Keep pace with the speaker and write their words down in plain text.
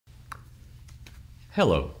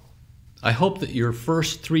Hello. I hope that your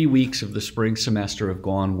first 3 weeks of the spring semester have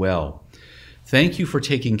gone well. Thank you for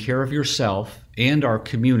taking care of yourself and our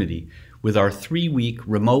community with our 3-week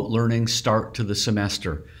remote learning start to the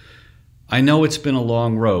semester. I know it's been a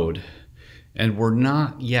long road, and we're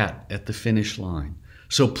not yet at the finish line,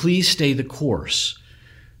 so please stay the course.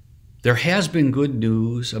 There has been good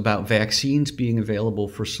news about vaccines being available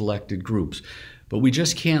for selected groups, but we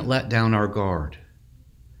just can't let down our guard.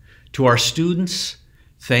 To our students,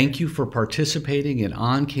 thank you for participating in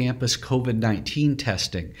on-campus COVID-19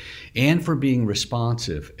 testing and for being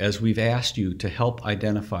responsive as we've asked you to help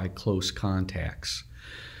identify close contacts.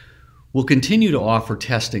 We'll continue to offer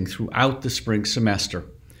testing throughout the spring semester,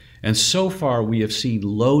 and so far we have seen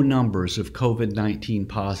low numbers of COVID-19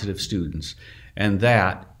 positive students, and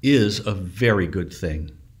that is a very good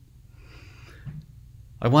thing.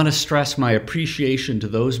 I want to stress my appreciation to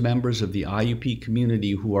those members of the IUP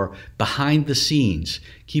community who are behind the scenes,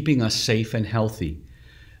 keeping us safe and healthy.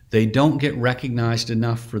 They don't get recognized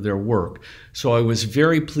enough for their work, so I was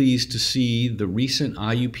very pleased to see the recent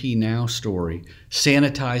IUP Now story,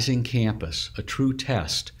 Sanitizing Campus, a True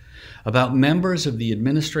Test, about members of the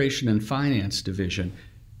Administration and Finance Division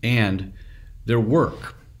and their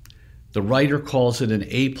work. The writer calls it an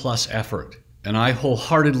A+ effort, and I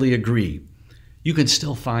wholeheartedly agree. You can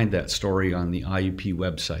still find that story on the IUP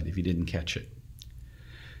website if you didn't catch it.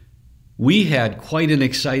 We had quite an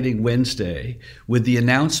exciting Wednesday with the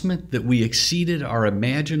announcement that we exceeded our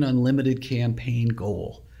Imagine Unlimited campaign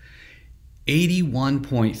goal.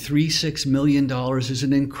 $81.36 million is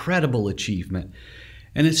an incredible achievement,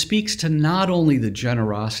 and it speaks to not only the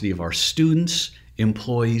generosity of our students,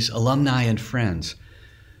 employees, alumni, and friends,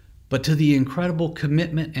 but to the incredible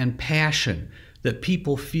commitment and passion that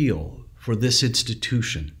people feel for this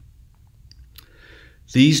institution.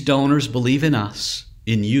 These donors believe in us,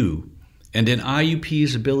 in you, and in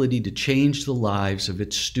IUP's ability to change the lives of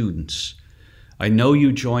its students. I know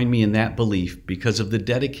you join me in that belief because of the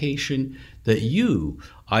dedication that you,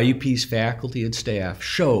 IUP's faculty and staff,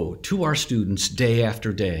 show to our students day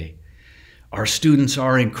after day. Our students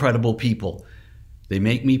are incredible people. They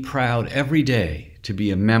make me proud every day to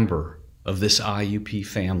be a member of this IUP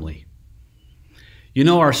family. You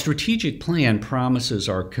know, our strategic plan promises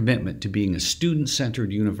our commitment to being a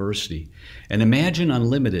student-centered university, and Imagine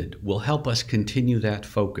Unlimited will help us continue that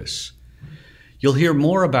focus. You'll hear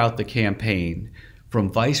more about the campaign from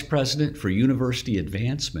Vice President for University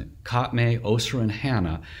Advancement, Katme, Osra, and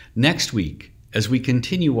Hannah next week as we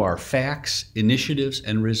continue our Facts, Initiatives,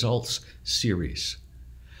 and Results series.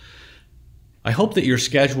 I hope that your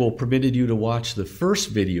schedule permitted you to watch the first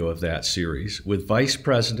video of that series with Vice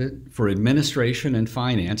President for Administration and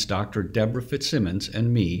Finance, Dr. Deborah Fitzsimmons,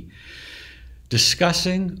 and me,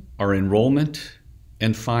 discussing our enrollment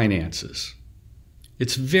and finances.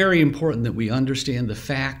 It's very important that we understand the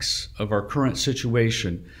facts of our current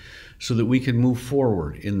situation so that we can move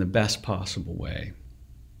forward in the best possible way.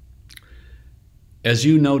 As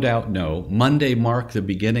you no doubt know, Monday marked the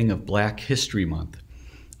beginning of Black History Month.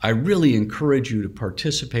 I really encourage you to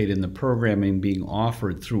participate in the programming being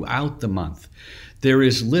offered throughout the month. There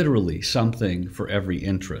is literally something for every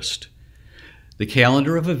interest. The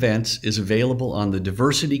calendar of events is available on the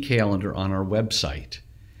diversity calendar on our website.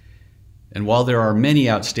 And while there are many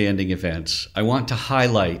outstanding events, I want to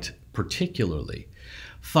highlight particularly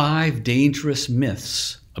 5 dangerous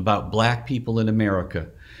myths about Black people in America,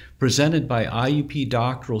 presented by IUP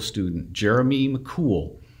doctoral student Jeremy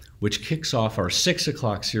McCool, which kicks off our 6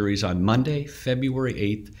 o'clock series on Monday, February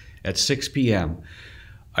 8th at 6 p.m.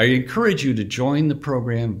 I encourage you to join the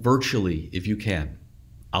program virtually if you can.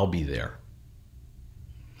 I'll be there.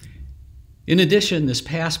 In addition, this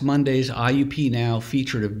past Monday's IUP Now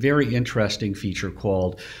featured a very interesting feature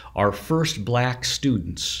called Our First Black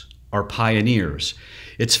Students, Our Pioneers.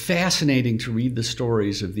 It's fascinating to read the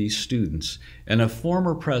stories of these students and of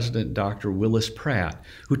former President Dr. Willis Pratt,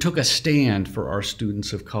 who took a stand for our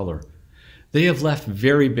students of color. They have left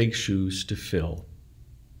very big shoes to fill.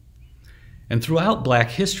 And throughout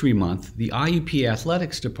Black History Month, the IUP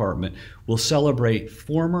Athletics Department will celebrate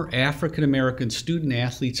former African American student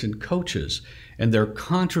athletes and coaches and their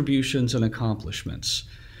contributions and accomplishments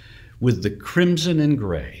with the Crimson and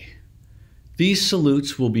Gray. These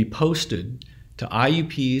salutes will be posted to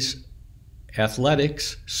IUP's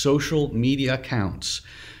athletics social media accounts,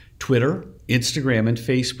 Twitter, Instagram, and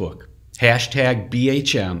Facebook,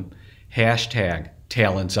 #BHM,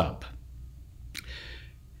 #TalentsUp.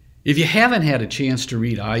 If you haven't had a chance to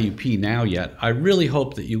read IUP Now yet, I really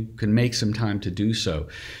hope that you can make some time to do so.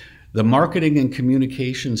 The Marketing and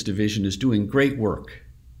Communications Division is doing great work,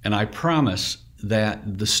 and I promise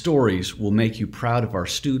that the stories will make you proud of our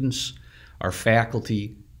students, our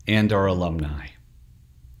faculty, and our alumni.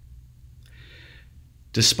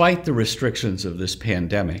 Despite the restrictions of this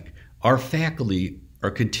pandemic, our faculty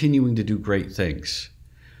are continuing to do great things.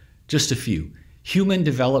 Just a few. Human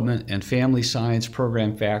Development and Family Science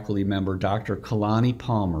Program faculty member Dr. Kalani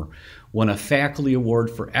Palmer won a faculty award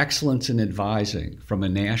for excellence in advising from a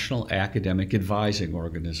national academic advising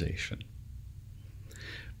organization.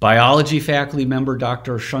 Biology faculty member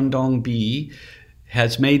Dr. Shundong Bi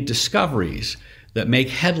has made discoveries that make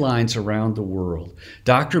headlines around the world.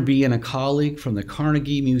 Dr. B and a colleague from the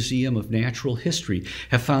Carnegie Museum of Natural History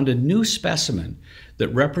have found a new specimen that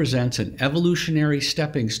represents an evolutionary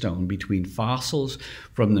stepping stone between fossils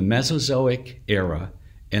from the Mesozoic era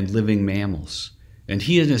and living mammals. And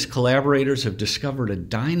he and his collaborators have discovered a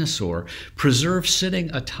dinosaur preserved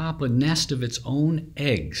sitting atop a nest of its own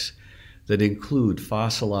eggs that include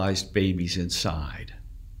fossilized babies inside.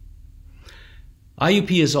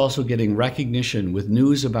 IUP is also getting recognition with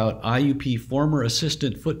news about IUP former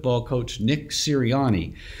assistant football coach Nick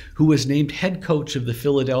Sirianni, who was named head coach of the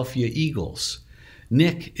Philadelphia Eagles.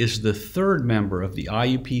 Nick is the third member of the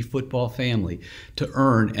IUP football family to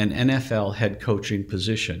earn an NFL head coaching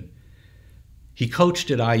position. He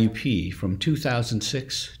coached at IUP from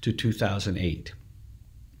 2006 to 2008.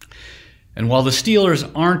 And while the Steelers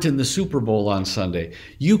aren't in the Super Bowl on Sunday,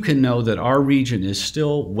 you can know that our region is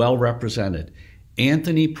still well represented.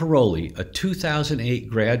 Anthony Paroli, a 2008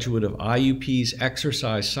 graduate of IUP's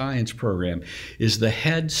exercise science program, is the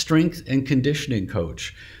head strength and conditioning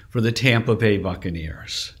coach for the Tampa Bay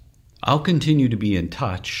Buccaneers. I'll continue to be in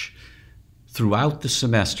touch throughout the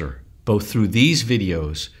semester, both through these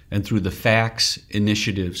videos and through the Facts,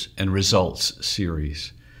 Initiatives, and Results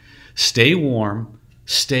series. Stay warm,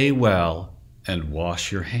 stay well, and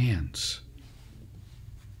wash your hands.